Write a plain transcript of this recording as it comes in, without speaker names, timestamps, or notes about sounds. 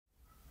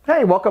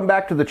Hey, welcome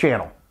back to the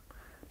channel.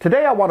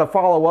 Today I want to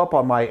follow up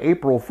on my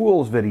April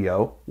Fool's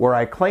video where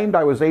I claimed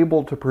I was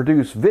able to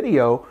produce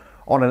video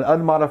on an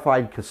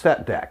unmodified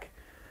cassette deck.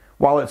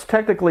 While it's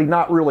technically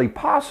not really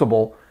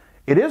possible,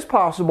 it is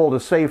possible to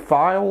save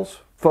files,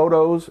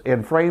 photos,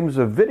 and frames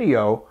of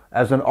video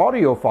as an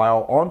audio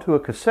file onto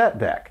a cassette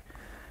deck.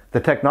 The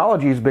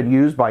technology has been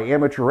used by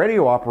amateur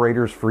radio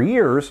operators for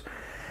years,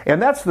 and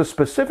that's the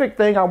specific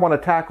thing I want to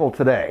tackle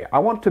today. I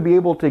want to be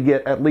able to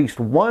get at least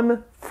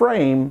one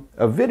frame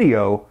of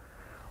video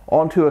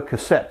onto a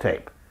cassette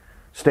tape.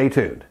 Stay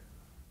tuned.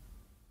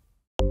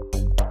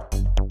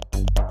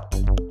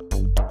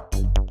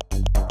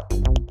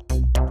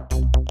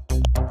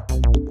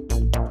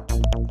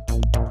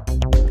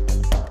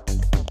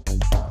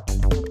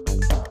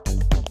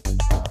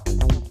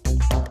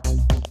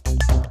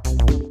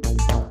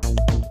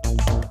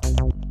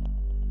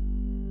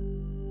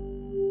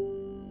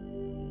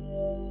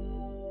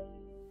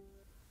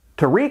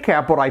 To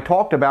recap what I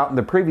talked about in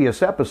the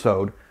previous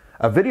episode,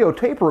 a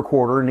videotape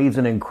recorder needs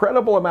an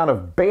incredible amount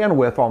of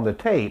bandwidth on the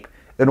tape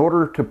in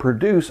order to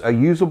produce a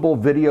usable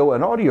video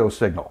and audio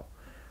signal.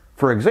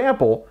 For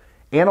example,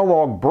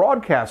 analog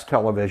broadcast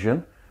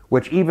television,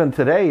 which even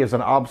today is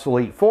an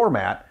obsolete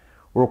format,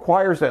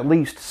 requires at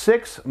least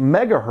 6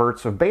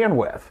 megahertz of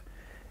bandwidth.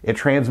 It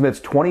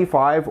transmits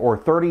 25 or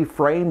 30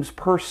 frames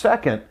per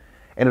second,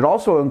 and it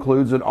also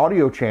includes an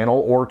audio channel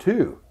or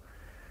two.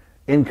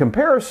 In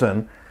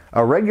comparison,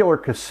 a regular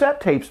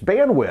cassette tape's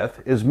bandwidth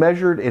is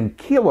measured in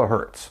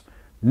kilohertz,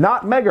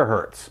 not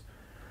megahertz.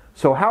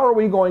 So how are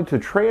we going to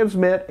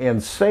transmit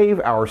and save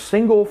our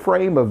single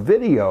frame of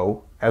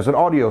video as an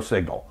audio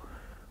signal?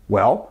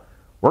 Well,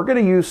 we're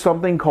going to use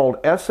something called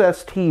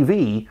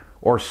sstv,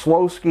 or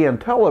slow scan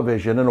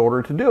television, in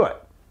order to do it.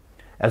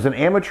 As an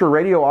amateur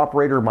radio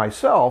operator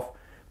myself,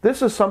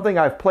 this is something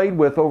I've played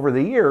with over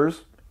the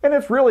years, and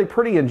it's really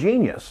pretty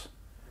ingenious.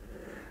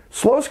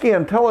 Slow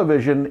scan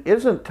television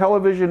isn't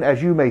television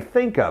as you may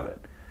think of it.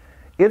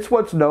 It's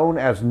what's known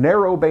as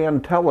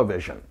narrowband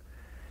television.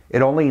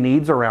 It only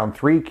needs around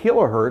 3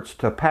 kilohertz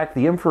to pack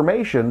the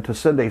information to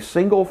send a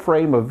single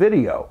frame of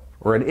video,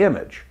 or an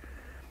image.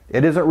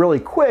 It isn't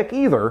really quick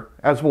either,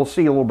 as we'll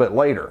see a little bit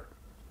later.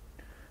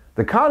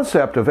 The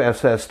concept of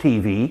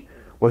sstv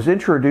was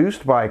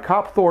introduced by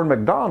Copthorne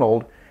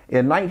MacDonald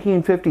in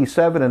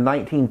 1957 and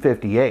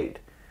 1958.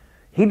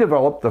 He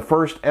developed the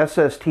first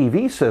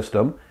sstv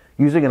system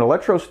using an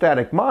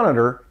electrostatic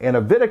monitor and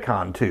a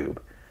Vidicon tube.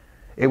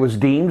 It was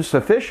deemed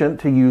sufficient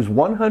to use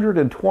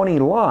 120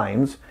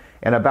 lines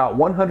and about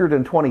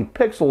 120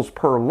 pixels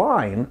per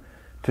line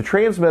to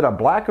transmit a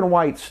black and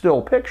white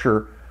still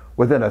picture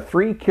within a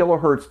 3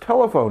 kilohertz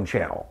telephone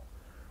channel.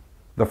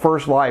 The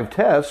first live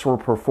tests were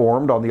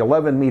performed on the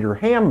 11-meter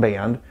ham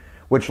band,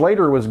 which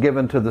later was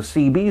given to the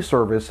CB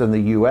service in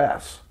the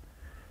US.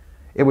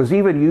 It was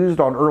even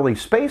used on early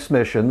space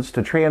missions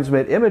to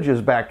transmit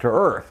images back to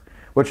Earth,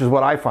 which is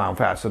what I found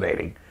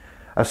fascinating.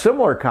 A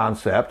similar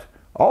concept,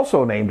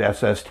 also named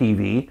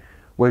sstv,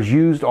 was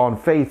used on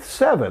Faith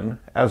 7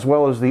 as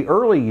well as the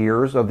early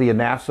years of the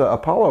NASA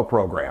Apollo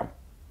program.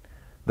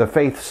 The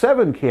Faith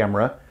 7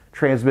 camera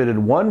transmitted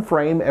 1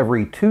 frame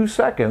every 2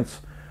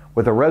 seconds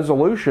with a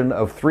resolution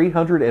of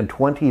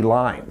 320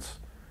 lines.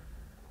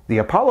 The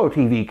Apollo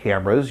TV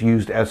cameras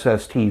used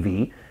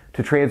sstv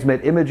to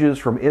transmit images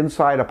from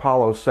inside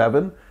Apollo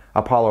 7,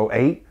 Apollo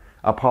 8,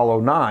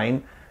 Apollo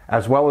 9,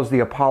 as well as the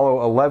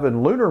Apollo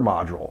 11 lunar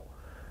module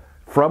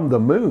from the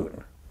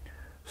moon.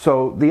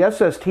 So the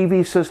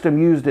sstv system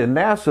used in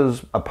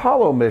NASA's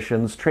Apollo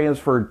missions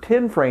transferred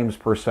 10 frames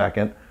per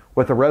second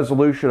with a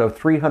resolution of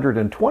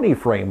 320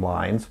 frame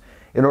lines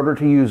in order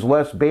to use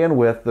less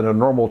bandwidth than a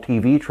normal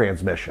TV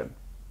transmission.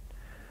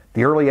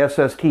 The early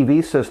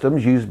sstv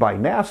systems used by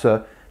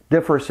NASA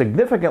differ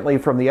significantly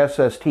from the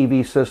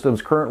sstv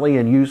systems currently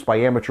in use by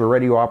amateur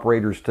radio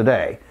operators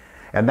today,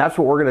 and that's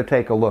what we're going to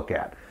take a look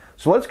at.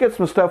 So let's get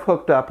some stuff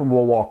hooked up and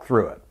we'll walk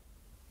through it.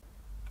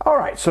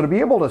 Alright, so to be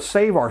able to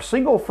save our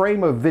single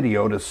frame of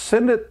video, to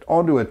send it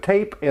onto a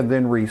tape and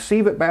then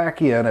receive it back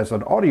in as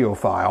an audio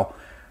file,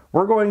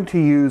 we're going to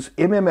use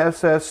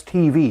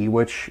MMSSTV,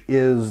 which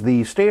is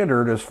the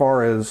standard as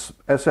far as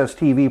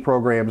SSTV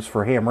programs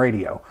for ham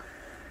radio.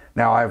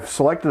 Now I've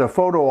selected a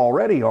photo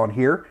already on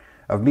here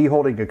of me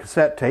holding a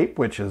cassette tape,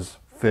 which is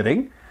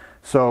fitting.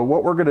 So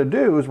what we're going to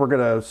do is we're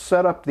going to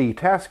set up the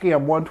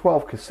Tascam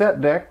 112 cassette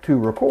deck to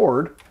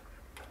record,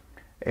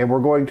 and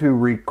we're going to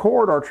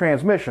record our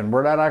transmission.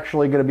 We're not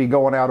actually going to be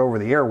going out over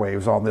the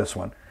airwaves on this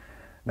one.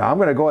 Now I'm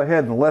going to go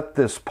ahead and let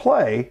this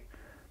play.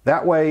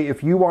 That way,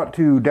 if you want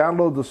to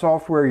download the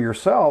software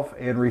yourself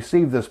and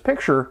receive this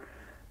picture,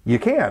 you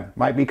can.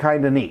 Might be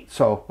kind of neat.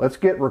 So let's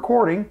get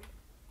recording.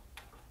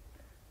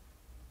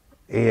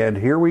 And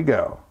here we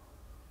go.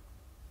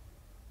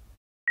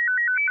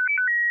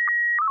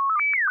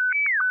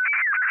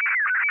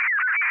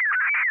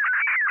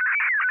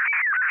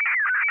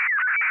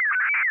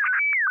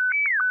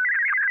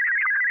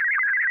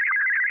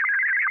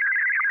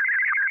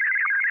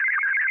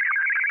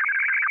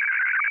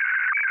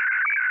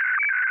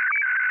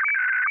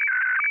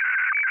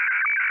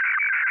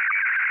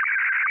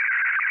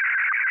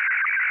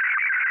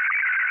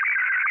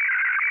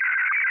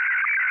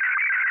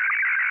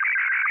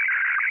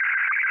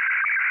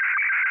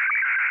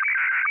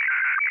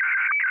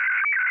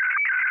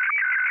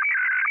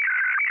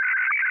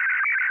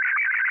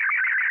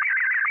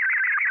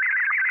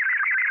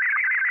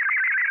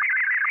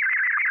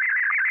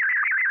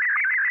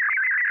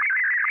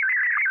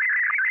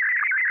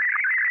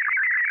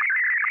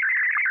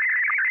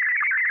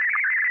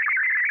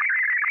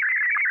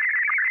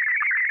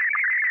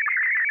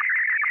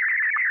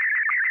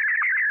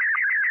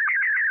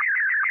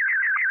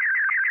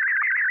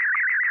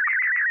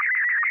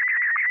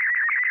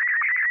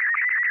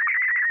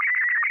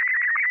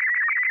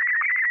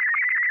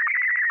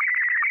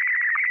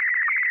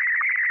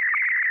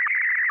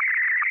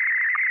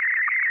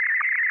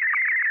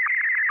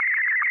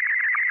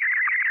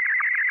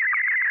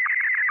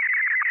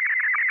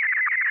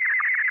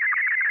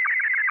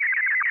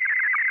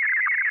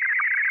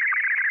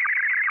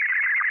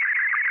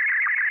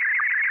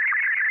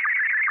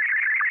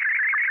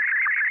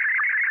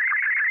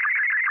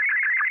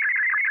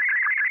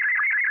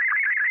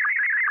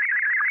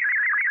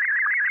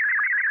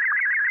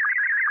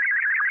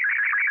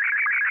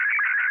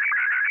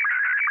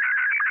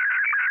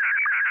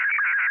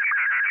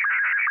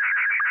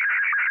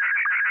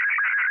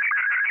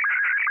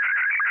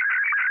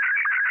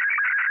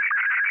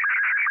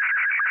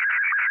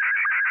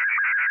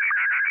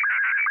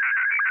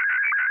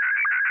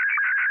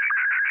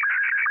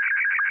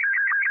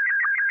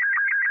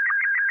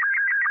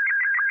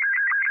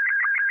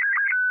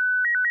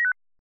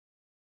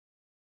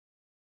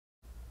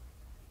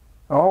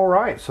 All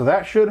right, so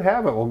that should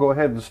have it. We'll go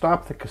ahead and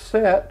stop the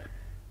cassette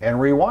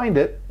and rewind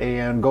it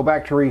and go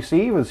back to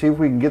receive and see if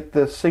we can get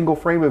this single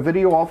frame of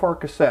video off our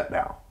cassette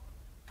now.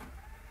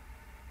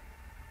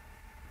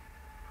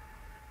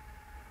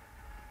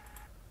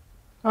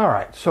 All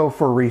right, so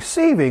for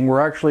receiving,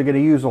 we're actually going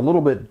to use a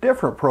little bit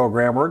different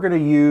program. We're going to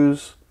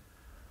use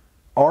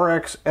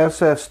RX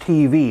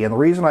sstv, and the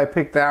reason I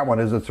picked that one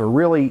is it's a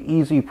really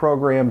easy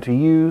program to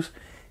use.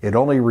 It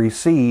only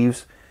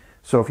receives.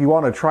 So if you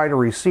want to try to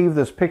receive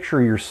this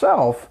picture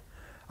yourself,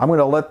 I'm going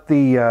to let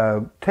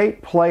the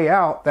tape play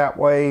out. That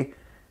way,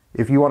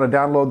 if you want to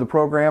download the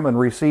program and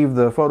receive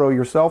the photo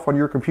yourself on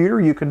your computer,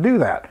 you can do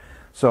that.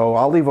 So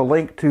I'll leave a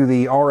link to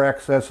the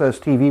RX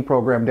sstv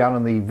program down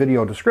in the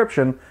video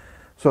description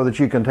so that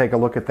you can take a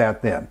look at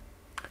that then.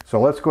 So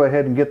let's go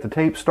ahead and get the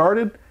tape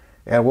started,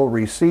 and we'll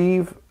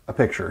receive a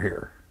picture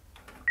here.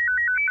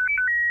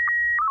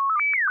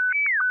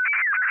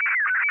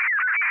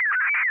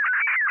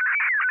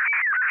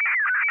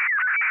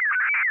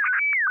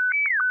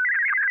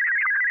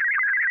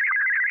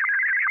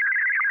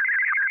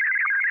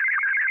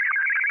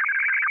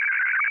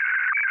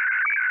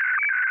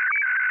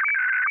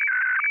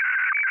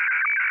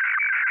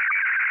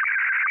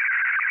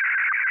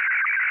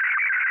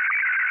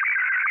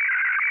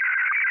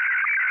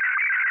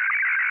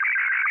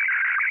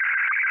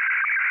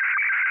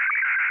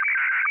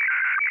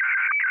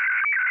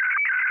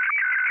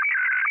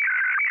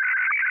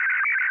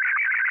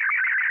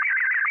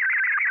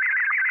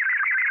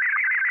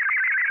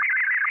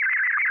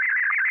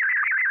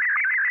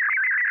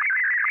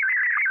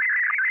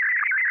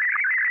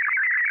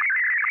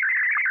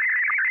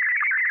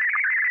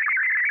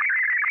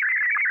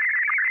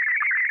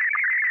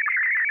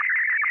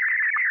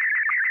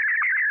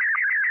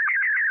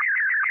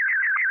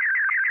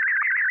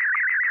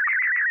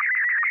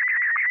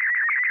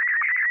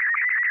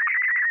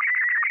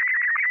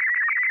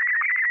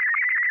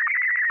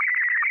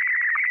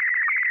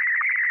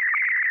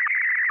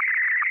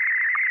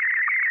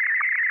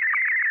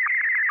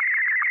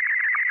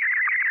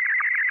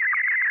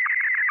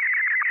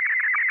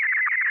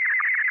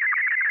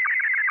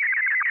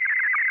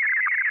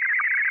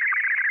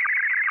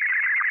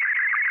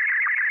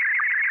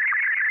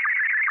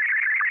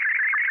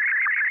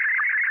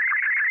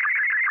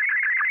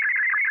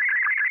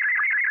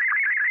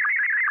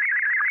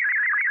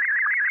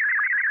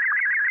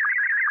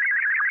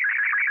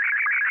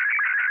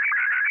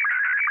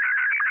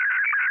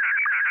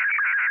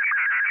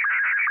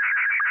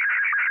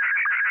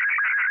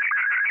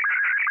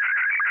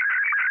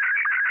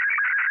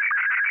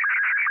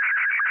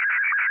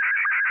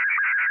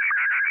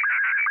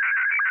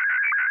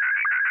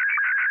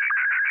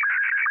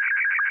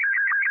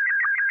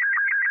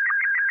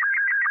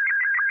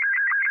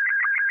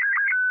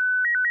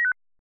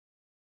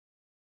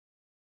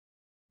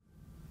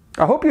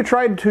 I hope you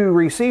tried to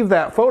receive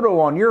that photo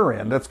on your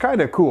end. That's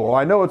kind of cool.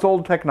 I know it's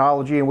old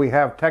technology and we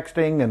have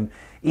texting and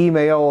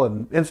email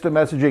and instant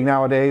messaging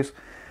nowadays,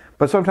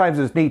 but sometimes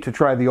it's neat to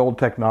try the old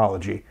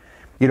technology.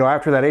 You know,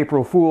 after that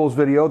April Fool's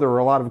video, there were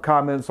a lot of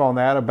comments on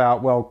that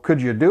about, well,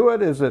 could you do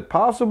it? Is it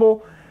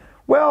possible?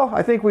 Well,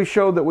 I think we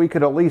showed that we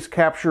could at least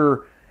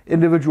capture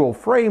individual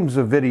frames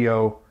of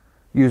video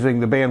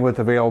using the bandwidth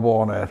available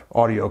on an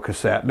audio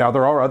cassette. Now,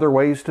 there are other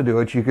ways to do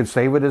it. You could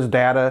save it as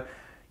data,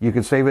 you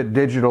could save it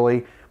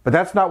digitally, but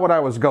that's not what I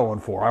was going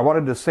for. I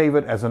wanted to save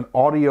it as an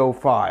audio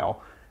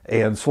file.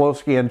 And slow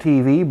scan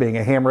TV, being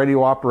a ham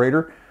radio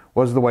operator,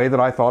 was the way that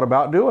I thought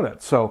about doing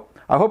it. So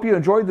I hope you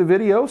enjoyed the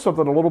video,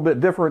 something a little bit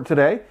different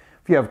today.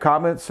 If you have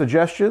comments,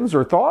 suggestions,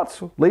 or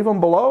thoughts, leave them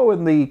below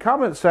in the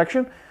comments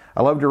section.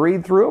 I love to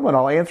read through them, and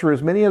I'll answer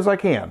as many as I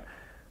can.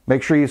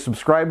 Make sure you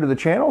subscribe to the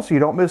channel so you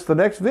don't miss the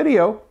next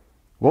video.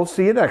 We'll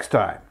see you next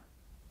time.